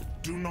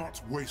 Do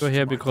not waste. We're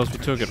here my because we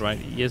took it, right?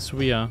 Yes,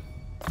 we are.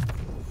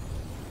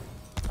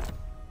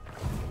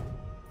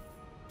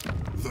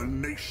 The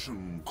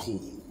nation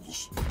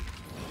calls.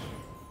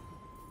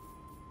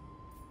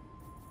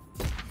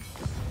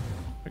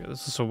 Okay,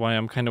 this is also why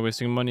I'm kind of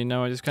wasting money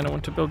now. I just kind of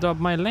want to build up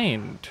my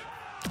land.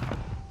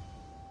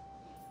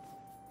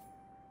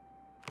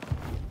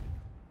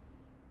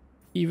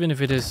 Even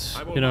if it is,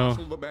 you know,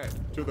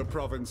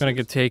 gonna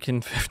get taken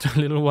after a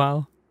little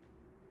while.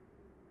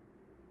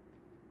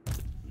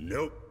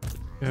 Nope.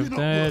 You have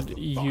that.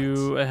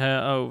 You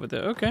have over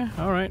there. Okay,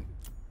 all right.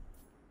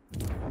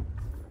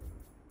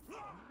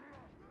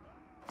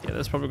 Yeah,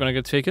 that's probably gonna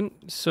get taken.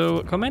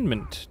 So,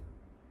 commandment.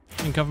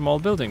 Income from all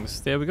buildings.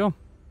 There we go.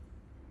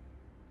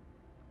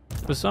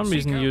 For some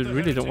reason, you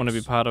really don't want to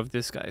be part of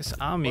this guy's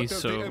army,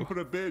 so...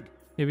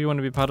 Maybe you want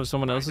to be part of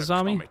someone else's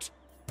army?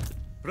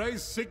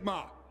 Praise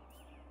Sigmar.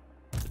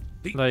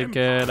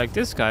 Like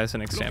this guy as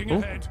an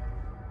example.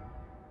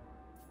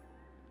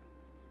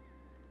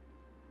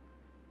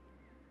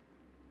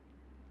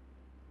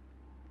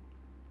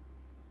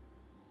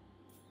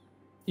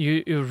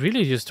 You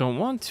really just don't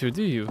want to,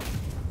 do you?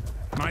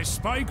 My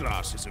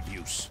spyglass is of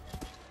use.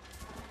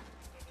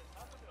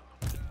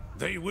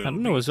 They will I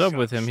don't know what's up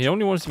with him. He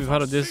only wants to be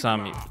part of this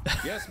army.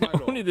 Yes, my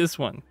lord. Only this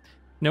one.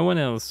 No one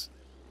else.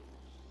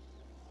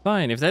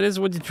 Fine, if that is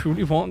what you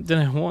truly want, then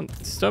I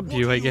won't stop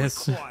you, I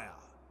guess.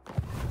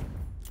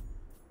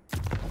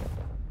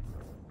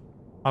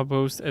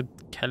 Outpost at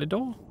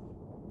Calidor?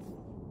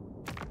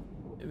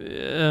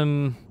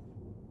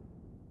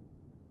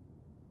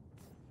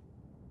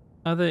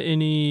 Are there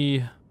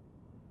any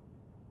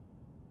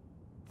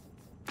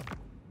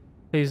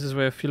places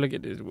where I feel like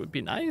it would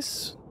be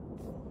nice?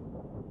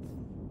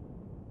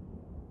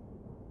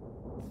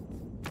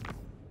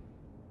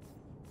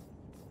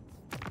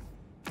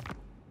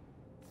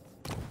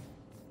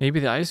 Maybe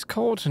the ice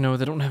court? No,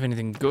 they don't have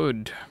anything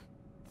good.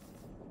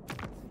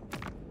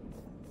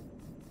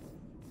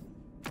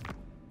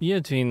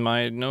 Guillotine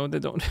might. No, they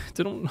don't.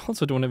 They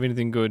also don't have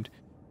anything good.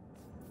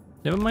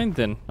 Never mind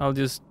then. I'll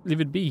just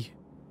leave it be.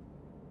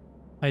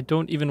 I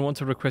don't even want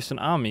to request an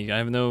army. I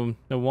have no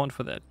want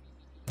for that.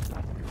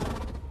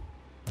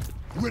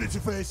 Ready to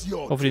face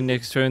your Hopefully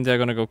next turn they're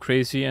gonna go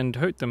crazy and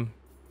hurt them.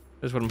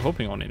 That's what I'm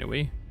hoping on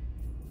anyway.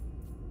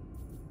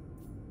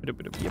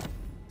 Yep.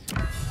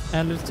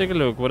 And let's take a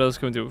look. What else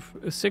can we do?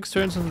 6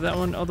 turns into that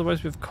one.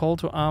 Otherwise, we've call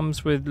to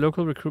arms with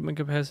local recruitment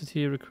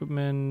capacity.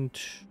 Recruitment.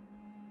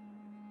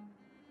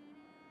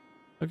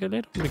 Okay,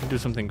 later we can do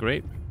something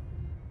great.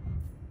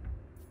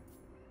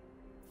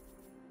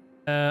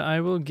 I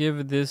will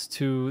give this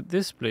to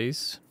this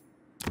place.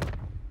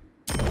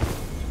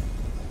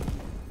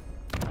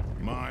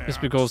 Just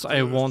because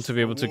I want to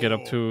be able to get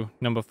up to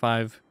number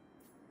 5.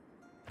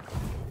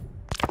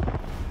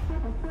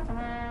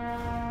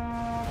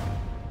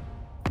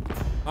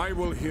 I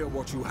will hear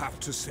what you have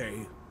to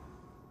say.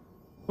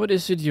 What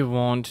is it you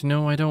want?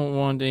 No, I don't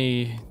want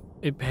a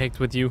pact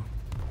with you.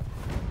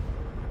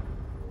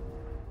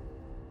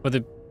 For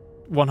the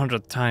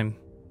 100th time.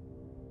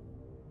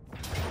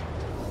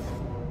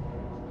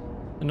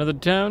 Another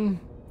town.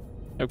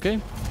 Okay.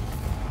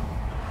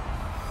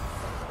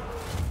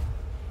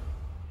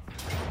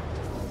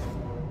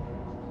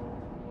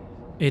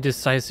 A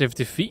decisive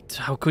defeat?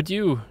 How could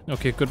you?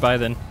 Okay, goodbye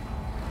then.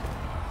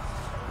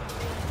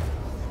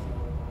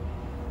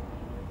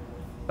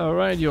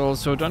 Alright, you're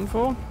also done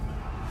for.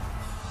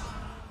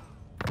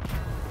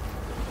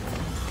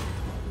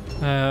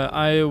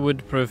 I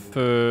would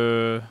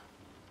prefer...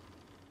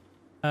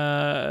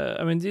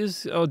 I mean,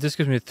 these... Oh, this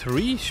gives me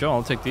 3? Sure,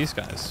 I'll take these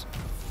guys.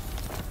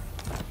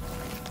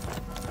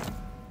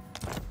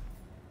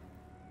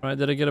 Right,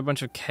 did I get a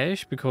bunch of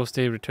cash because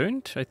they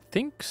returned? I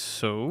think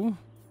so.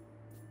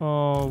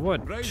 Oh,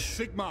 what? Raise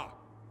Sigma.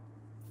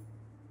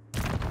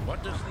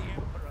 What does the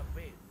Emperor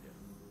bid?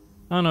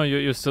 Oh no,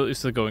 you're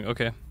still going.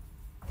 Okay,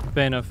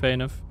 fair enough. Fair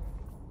enough.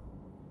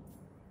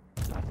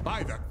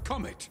 By the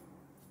comet.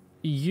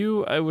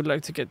 You, I would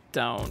like to get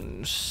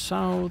down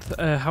south.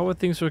 How are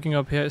things looking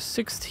up here?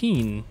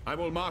 16. I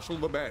will marshal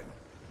the men.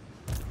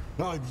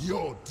 I'm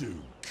your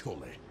dude,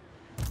 Cully.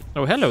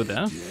 Oh, hello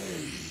there.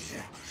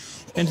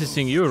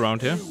 Interesting you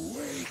around here.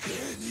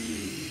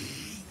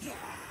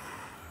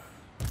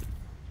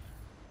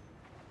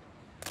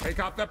 Take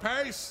up the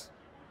pace.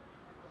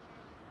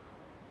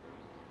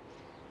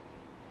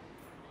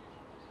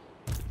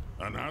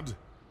 Anad?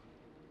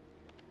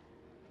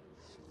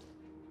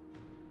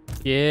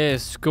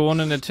 Yes, go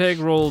on an attack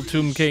roll,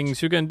 Tomb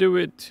Kings. You can do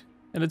it.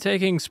 An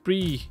attacking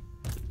spree.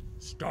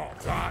 Stop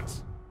that!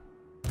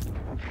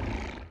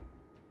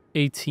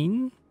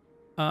 18?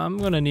 I'm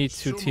gonna need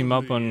to team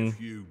up on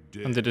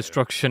the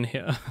destruction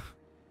here.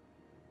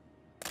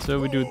 So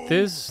we do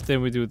this,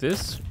 then we do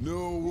this.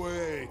 No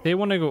way! They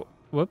wanna go...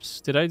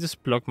 Whoops, did I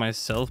just block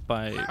myself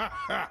by...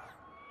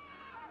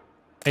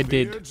 I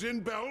did. Beards in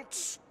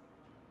belts.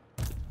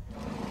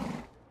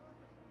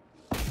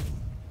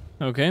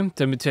 Okay,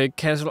 then we take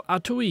Castle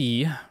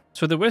Artois.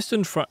 So the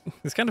western front...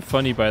 It's kind of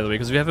funny, by the way,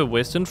 because we have a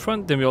western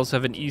front, then we also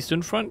have an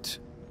eastern front.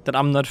 That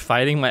I'm not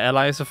fighting, my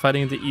allies are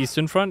fighting the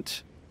eastern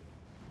front.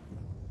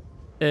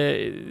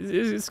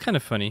 It's kind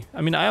of funny.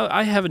 I mean,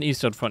 I have an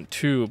eastern front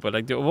too, but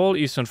like the overall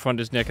eastern front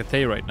is near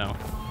Cathay right now.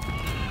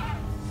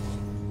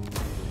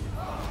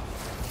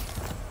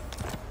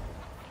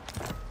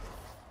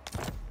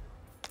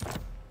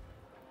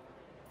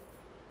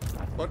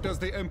 What does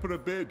the Emperor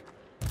bid?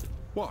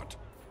 What?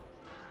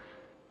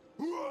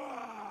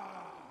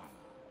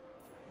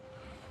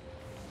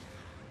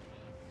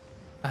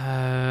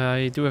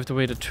 I do have to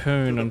wait a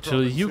turn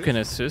until you can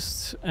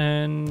assist,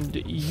 and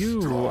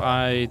you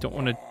I don't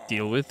want to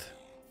deal with.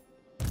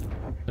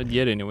 Not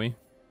yet, anyway.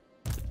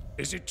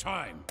 Is it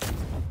time?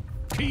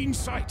 Keen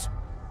sight.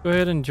 Go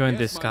ahead and join Yes,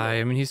 this my guy.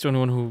 lord. I mean, he's the only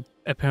one who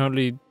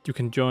apparently you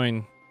can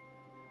join.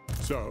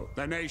 So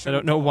the nation. I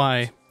don't know calls.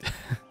 why.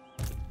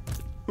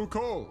 Who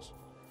calls?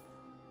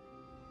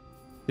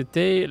 Did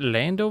they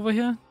land over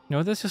here?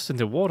 No, that's just in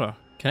the water.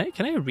 Can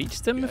I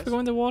reach them if I go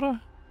in the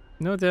water?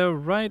 No, they're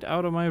right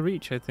out of my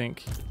reach, I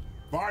think.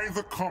 By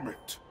the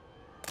comet.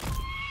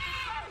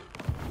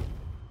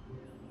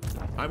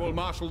 I will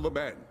marshal the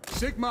men.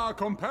 Sigmar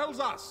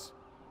compels us.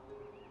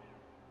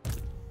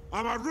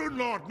 I'm a rune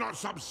lord, not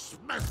some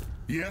smith.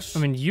 Yes. I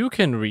mean, you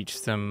can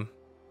reach them.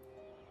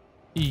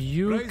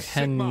 You Raise Sigmar.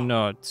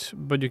 cannot,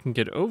 but you can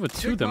get over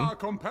to them. Sigmar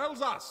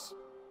compels us.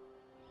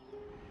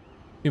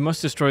 We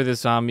must destroy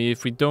this army.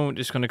 If we don't,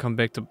 it's gonna come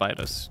back to bite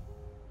us.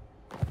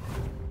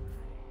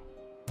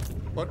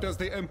 What does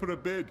the Emperor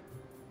bid?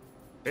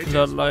 It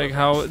Not is like for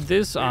how us.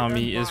 this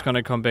army Stand is by.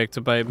 gonna come back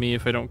to bite me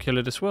if I don't kill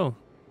it as well.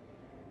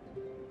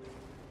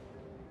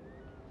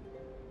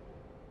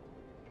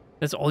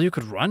 That's all you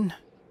could run?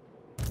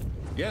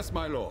 Yes,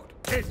 my lord.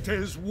 It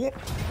is whoop.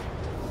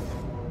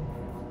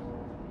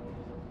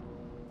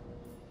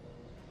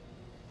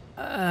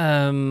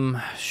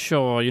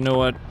 Sure, you know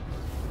what?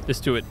 Let's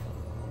do it.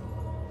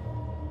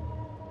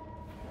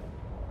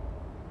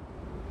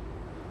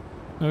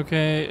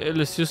 Okay,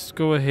 let's just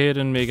go ahead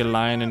and make a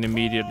line and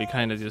immediately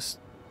kind of just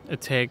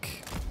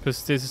attack,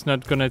 because this is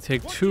not gonna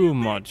take too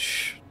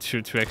much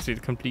to actually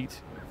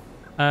complete.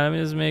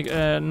 Let's make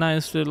a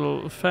nice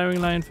little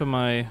firing line for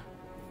my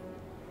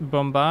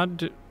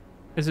bombard.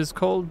 Is it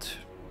called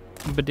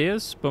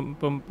bombardiers?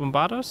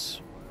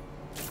 Bombarders?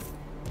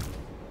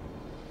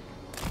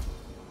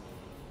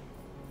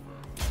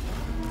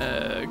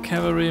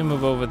 Cavalry,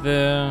 move over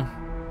there.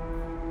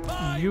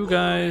 You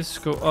guys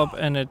go up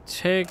and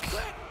attack.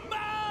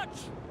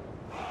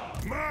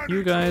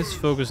 You guys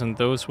focus on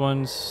those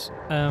ones.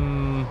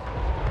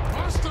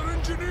 Master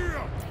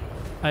engineer.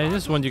 I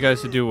just want you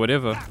guys to do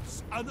whatever.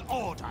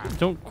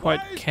 Don't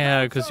quite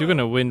care, because you're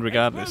gonna win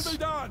regardless.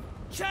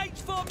 Change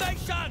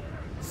formation!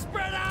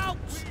 Spread out!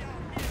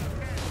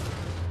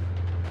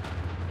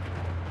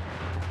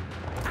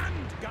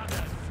 Hand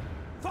gunners!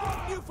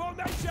 Form new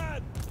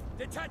formation!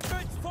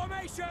 Detachments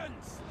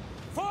formations!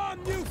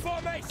 Form new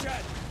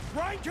formation!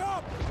 Rank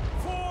up!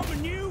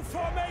 Form new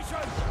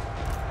formation!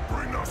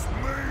 Bring us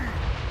me.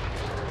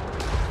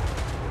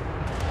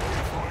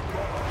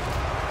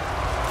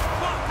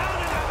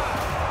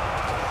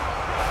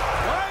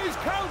 Wise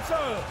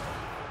counsel!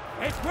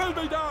 It will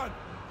be done!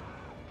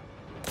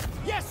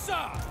 Yes,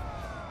 sir!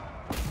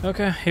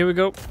 Okay, here we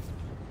go.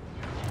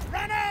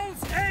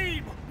 Reynolds,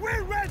 aim!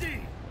 We're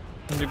ready!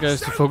 I want you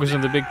guys to focus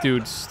on the big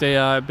dudes. They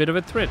are a bit of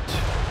a threat.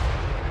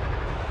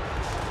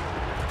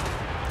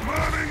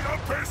 Manning the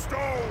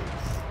pistols.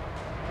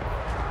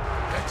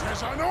 It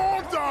is an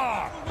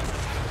order.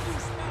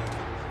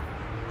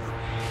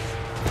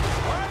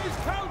 Wise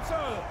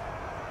counsel!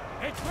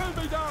 It will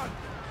be done!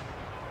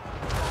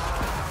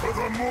 For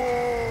the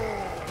more.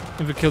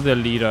 If we kill their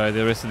leader,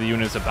 the rest of the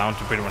units are bound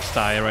to pretty much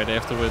die right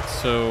afterwards,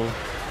 so...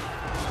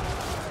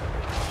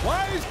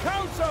 Wise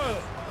counsel!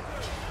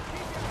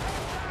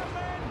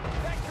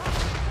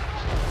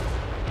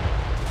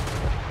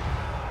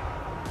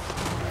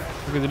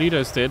 Okay, the leader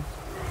is dead.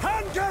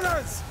 Hand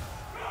gunners!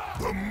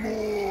 The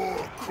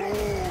more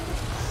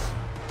calls.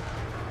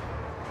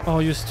 Oh,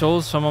 you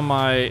stole some of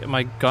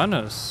my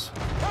gunners.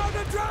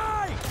 Powder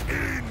dry!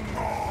 In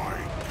my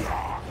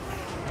gun.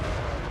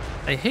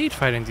 I hate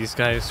fighting these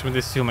guys when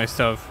they steal my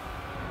stuff.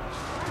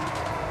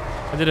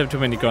 I did have too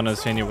many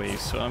gunners anyway,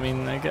 so I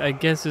mean, I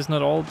guess it's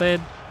not all bad.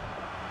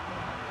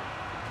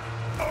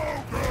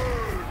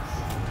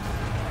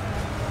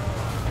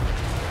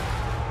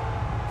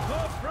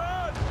 The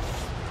front!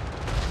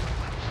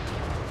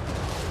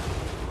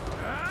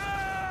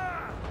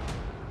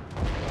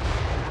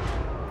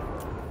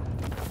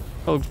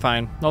 All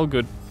fine, all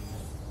good.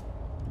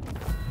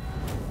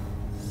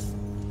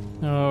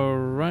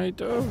 Alright,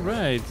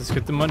 let's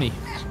get the money.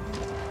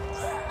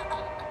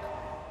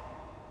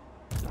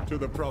 To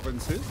the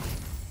provinces.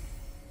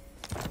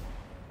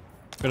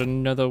 Got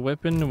another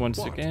weapon once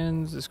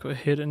again. Let's go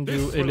ahead and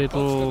do This a will prosper the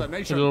little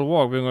nation.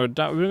 walk.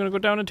 We're gonna go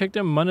down and take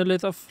the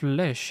monolith of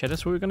flesh. Yeah,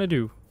 that's what we're gonna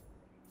do.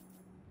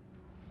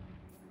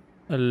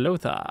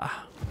 Lothar.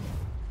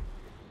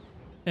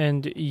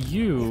 And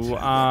you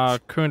are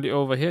currently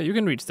over here. You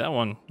can reach that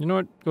one. You know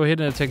what? Go ahead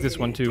and attack this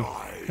one too.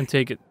 And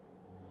take it.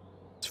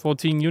 It's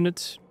 14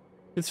 units.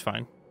 It's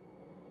fine.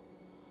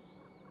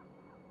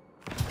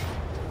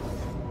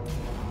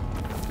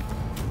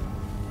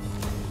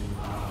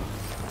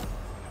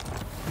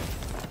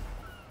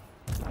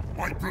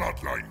 My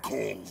bloodline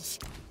calls.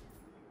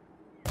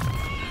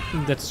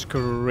 That's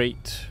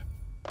great.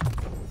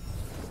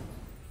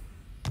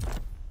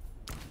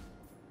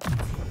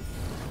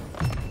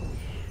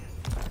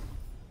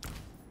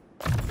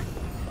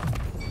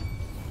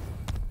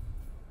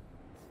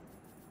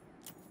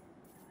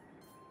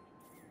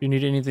 You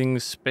need anything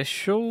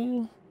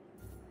special?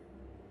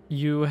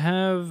 You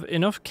have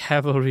enough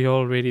cavalry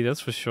already, that's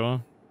for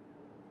sure.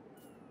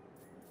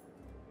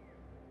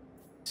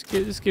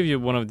 Let's give you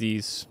one of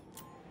these.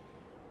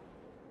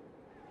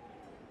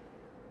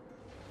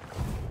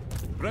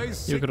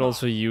 You could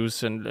also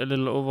use a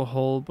little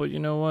overhaul, but you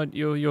know what?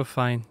 You're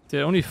fine.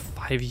 There are only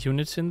 5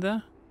 units in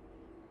there.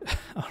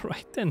 All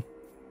right then.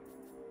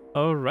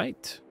 All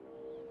right.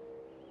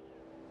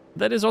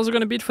 That is also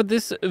going to be it for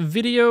this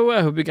video.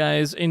 I hope you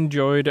guys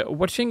enjoyed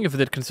watching. If you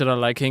did, consider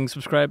liking,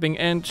 subscribing,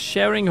 and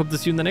sharing. Hope to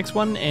see you in the next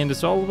one. And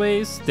as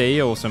always, stay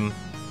awesome.